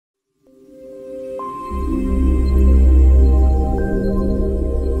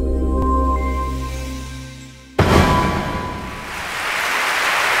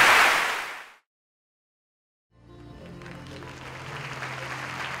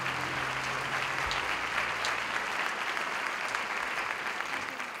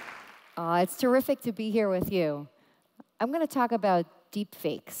It's terrific to be here with you. I'm going to talk about deep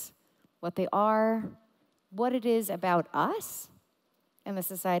fakes, what they are, what it is about us and the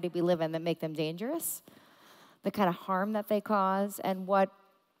society we live in that make them dangerous, the kind of harm that they cause, and what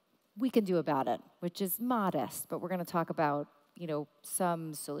we can do about it, which is modest, but we're going to talk about,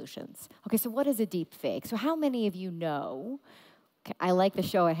 some solutions. Okay, so what is a deep fake? So how many of you know? I like the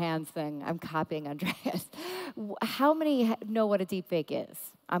show of hands thing. I'm copying Andreas. How many know what a deep fake is?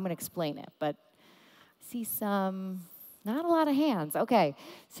 I'm going to explain it, but I see not a lot of hands. Okay,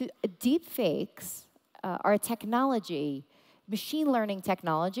 so deep fakes are a technology, machine learning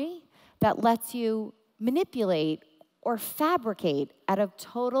technology, that lets you manipulate or fabricate out of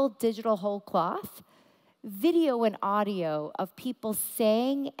total digital whole cloth video and audio of people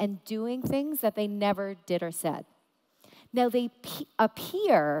saying and doing things that they never did or said. Now, they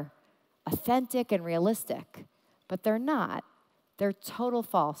appear authentic and realistic, but they're not. They're total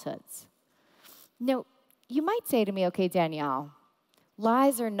falsehoods. Now, you might say to me, okay, Danielle,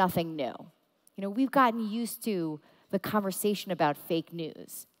 lies are nothing new. We've gotten used to the conversation about fake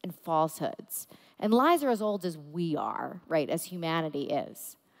news and falsehoods. And lies are as old as we are, right, as humanity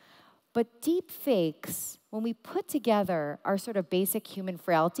is. But deep fakes, when we put together our sort of basic human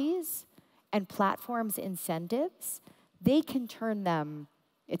frailties and platforms' incentives, they can turn them,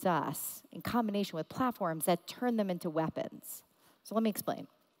 it's us, in combination with platforms that turn them into weapons. So let me explain.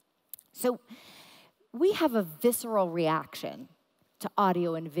 So we have a visceral reaction to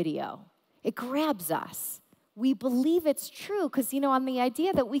audio and video. It grabs us. We believe it's true because, on the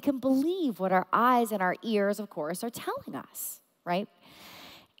idea that we can believe what our eyes and our ears, of course, are telling us, right?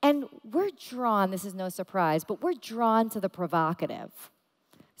 And we're drawn, this is no surprise, but we're drawn to the provocative.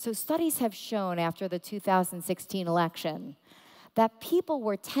 So studies have shown after the 2016 election that people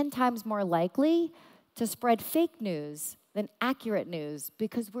were 10 times more likely to spread fake news than accurate news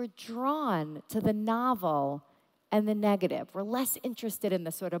because we're drawn to the novel and the negative. We're less interested in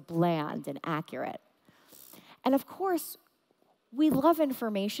the sort of bland and accurate. And of course, we love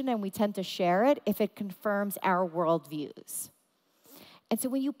information and we tend to share it if it confirms our worldviews. And so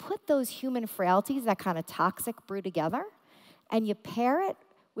when you put those human frailties, that kind of toxic brew together, and you pair it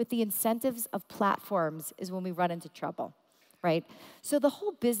with the incentives of platforms is when we run into trouble, right? So the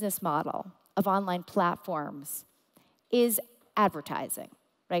whole business model of online platforms is advertising,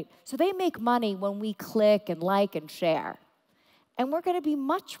 right? So they make money when we click and like and share. And we're going to be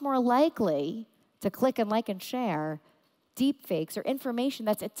much more likely to click and like and share deep fakes or information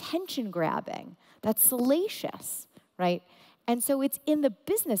that's attention-grabbing, that's salacious, right? And so it's in the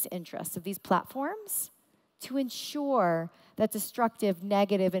business interests of these platforms to ensure that destructive,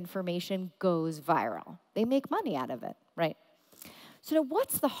 negative information goes viral. They make money out of it, right? So now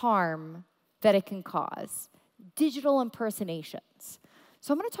what's the harm that it can cause? Digital impersonations.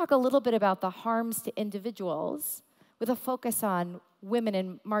 So I'm going to talk a little bit about the harms to individuals with a focus on women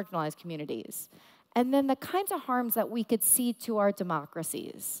in marginalized communities. And then the kinds of harms that we could see to our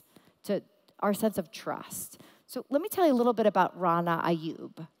democracies, to our sense of trust. So let me tell you a little bit about Rana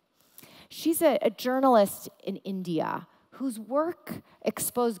Ayub. She's a journalist in India whose work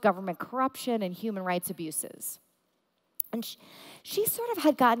exposed government corruption and human rights abuses. And she sort of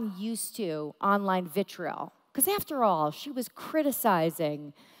had gotten used to online vitriol, because after all, she was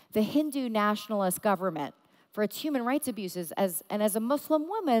criticizing the Hindu nationalist government for its human rights abuses, and as a Muslim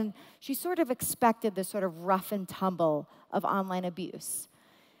woman, she sort of expected this sort of rough and tumble of online abuse.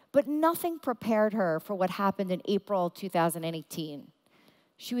 But nothing prepared her for what happened in April 2018.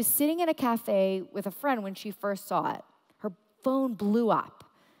 She was sitting in a cafe with a friend when she first saw it. Her phone blew up.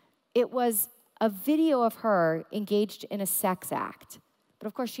 It was a video of her engaged in a sex act. But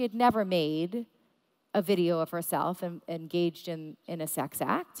of course, she had never made a video of herself engaged in a sex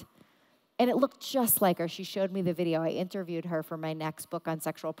act. And it looked just like her. She showed me the video. I interviewed her for my next book on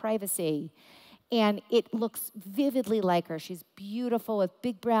sexual privacy. And it looks vividly like her. She's beautiful with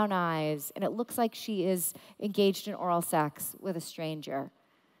big brown eyes, and it looks like she is engaged in oral sex with a stranger.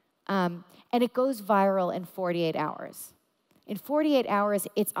 And it goes viral in 48 hours. In 48 hours,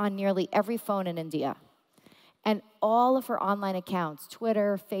 it's on nearly every phone in India. And all of her online accounts,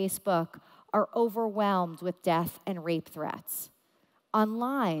 Twitter, Facebook, are overwhelmed with death and rape threats.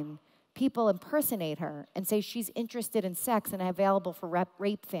 Online, people impersonate her and say she's interested in sex and available for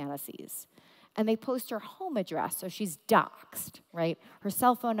rape fantasies. And they post her home address, so she's doxxed, right? Her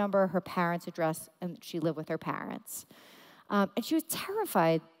cell phone number, her parents' address, and she lived with her parents. And she was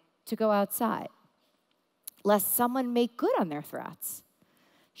terrified to go outside, lest someone make good on their threats.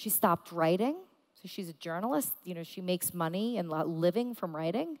 She stopped writing, so she's a journalist. She makes money and a living from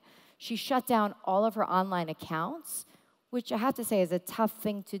writing. She shut down all of her online accounts, which I have to say is a tough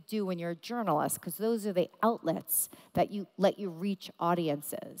thing to do when you're a journalist, because those are the outlets that let you reach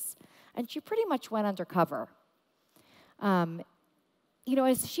audiences. And she pretty much went undercover. You know,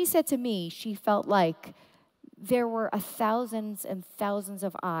 as she said to me, she felt like there were thousands and thousands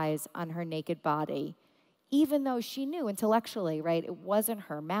of eyes on her naked body, even though she knew intellectually, right, it wasn't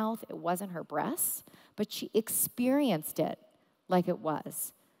her mouth, it wasn't her breasts, but she experienced it like it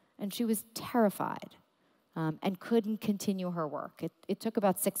was. And she was terrified and couldn't continue her work. It took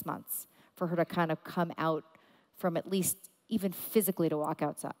about 6 months for her to kind of come out from at least even physically to walk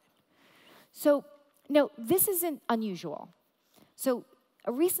outside. So, no, this isn't unusual. So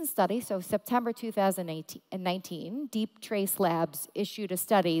a recent study, so September 2019, Deep Trace Labs issued a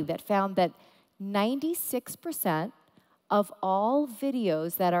study that found that 96% of all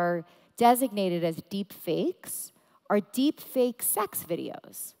videos that are designated as deep fakes are deep fake sex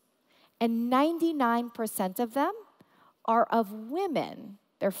videos. And 99% of them are of women,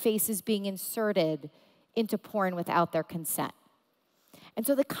 their faces being inserted into porn without their consent. And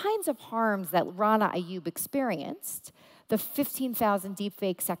so the kinds of harms that Rana Ayub experienced, the 15,000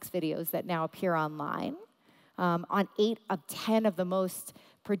 deepfake sex videos that now appear online, on 8 of 10 of the most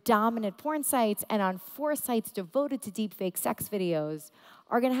predominant porn sites, and on 4 sites devoted to deepfake sex videos,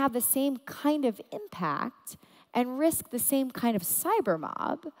 are going to have the same kind of impact and risk the same kind of cyber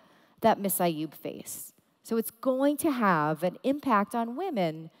mob that Miss Ayub faced. So it's going to have an impact on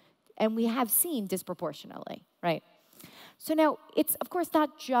women, and we have seen disproportionately, right? So now, it's, of course,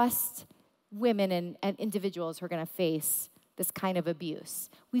 not just women and individuals who are going to face this kind of abuse.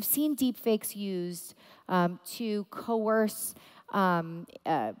 We've seen deepfakes used to coerce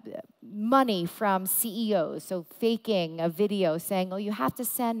money from CEOs, so faking a video saying, oh, you have to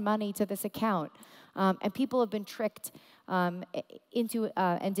send money to this account. And people have been tricked into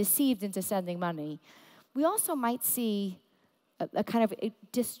and deceived into sending money. We also might see a kind of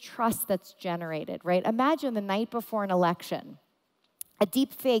distrust that's generated, right? Imagine the night before an election, a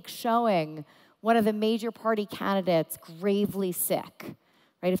deep fake showing one of the major party candidates gravely sick,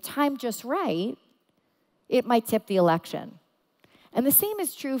 right? If timed just right, it might tip the election. And the same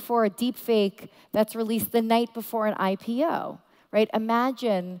is true for a deep fake that's released the night before an IPO, right?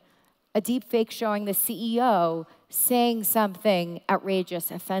 Imagine a deep fake showing the CEO saying something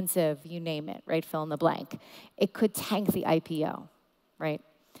outrageous, offensive, you name it, right? Fill in the blank. It could tank the IPO, right?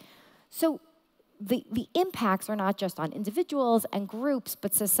 So the impacts are not just on individuals and groups,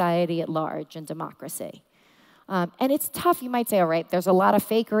 but society at large and democracy. And it's tough. You might say, all right, there's a lot of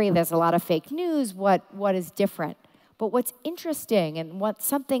fakery, there's a lot of fake news. What is different? But what's interesting and what's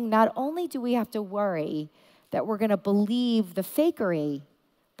something, not only do we have to worry that we're going to believe the fakery,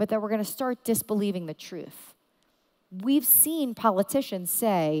 but that we're going to start disbelieving the truth. We've seen politicians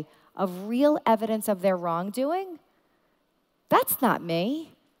say of real evidence of their wrongdoing, that's not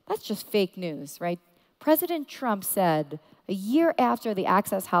me, that's just fake news, right? President Trump said a year after the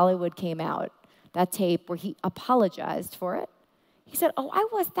Access Hollywood came out, that tape where he apologized for it, he said,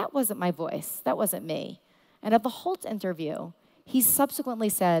 oh, that wasn't my voice, that wasn't me. And at the Holt interview, he subsequently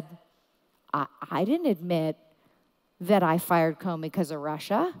said, I didn't admit that I fired Comey because of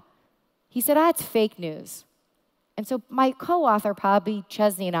Russia. He said, it's fake news. And so my co-author, Pabi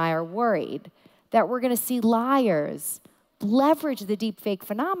Chesney, and I are worried that we're going to see liars leverage the deepfake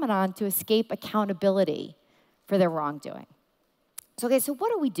phenomenon to escape accountability for their wrongdoing. So, okay, so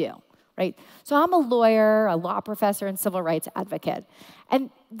what do we do, right? So I'm a lawyer, a law professor, and civil rights advocate. And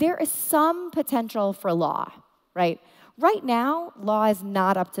there is some potential for law, right? Right now, law is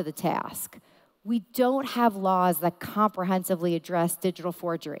not up to the task. We don't have laws that comprehensively address digital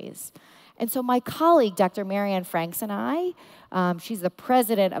forgeries. And so my colleague, Dr. Marianne Franks, and I, she's the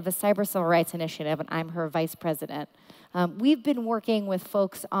president of the Cyber Civil Rights Initiative, and I'm her vice president. We've been working with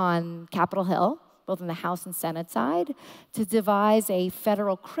folks on Capitol Hill, both in the House and Senate side, to devise a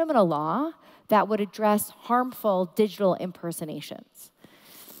federal criminal law that would address harmful digital impersonations.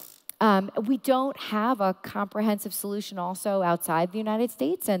 We don't have a comprehensive solution also outside the United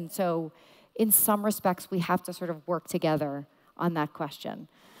States, and so in some respects, we have to sort of work together on that question.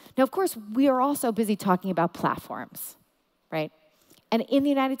 Now, of course, we are also busy talking about platforms, right? And in the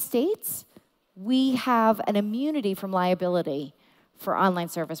United States, we have an immunity from liability for online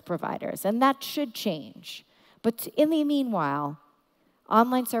service providers, and that should change. But in the meanwhile,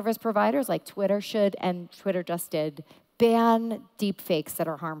 online service providers like Twitter should, and Twitter just did, ban deepfakes that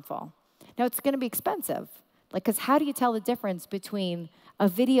are harmful. Now, it's going to be expensive, because how do you tell the difference between a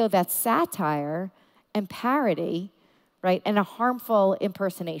video that's satire and parody, right, and a harmful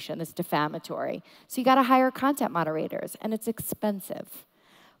impersonation that's defamatory? So you got to hire content moderators, and it's expensive.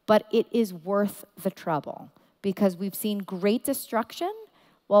 But it is worth the trouble, because we've seen great destruction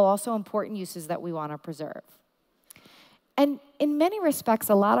while also important uses that we want to preserve. And in many respects,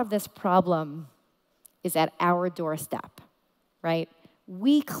 a lot of this problem is at our doorstep, right?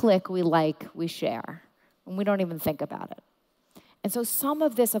 We click, we like, we share, and we don't even think about it. And so some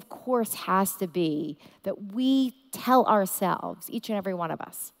of this, of course, has to be that we tell ourselves, each and every one of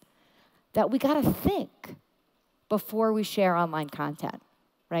us, that we got to think before we share online content,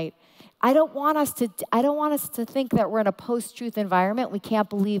 right? I don't want us to think that we're in a post-truth environment. We can't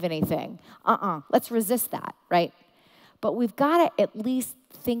believe anything. Let's resist that, right? But we've got to at least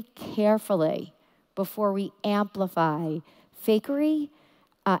think carefully before we amplify fakery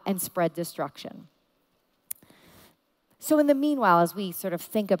and spread destruction. So in the meanwhile, as we sort of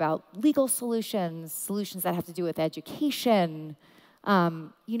think about legal solutions, solutions that have to do with education,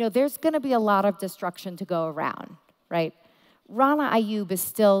 there's going to be a lot of destruction to go around, right? Rana Ayub is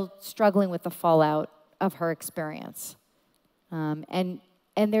still struggling with the fallout of her experience. And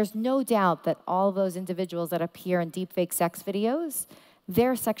there's no doubt that all those individuals that appear in deepfake sex videos,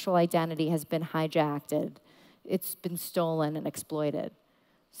 their sexual identity has been hijacked. It's been stolen and exploited.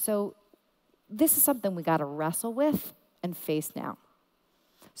 So this is something we got to wrestle with and face now.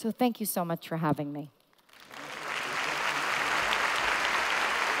 So thank you so much for having me.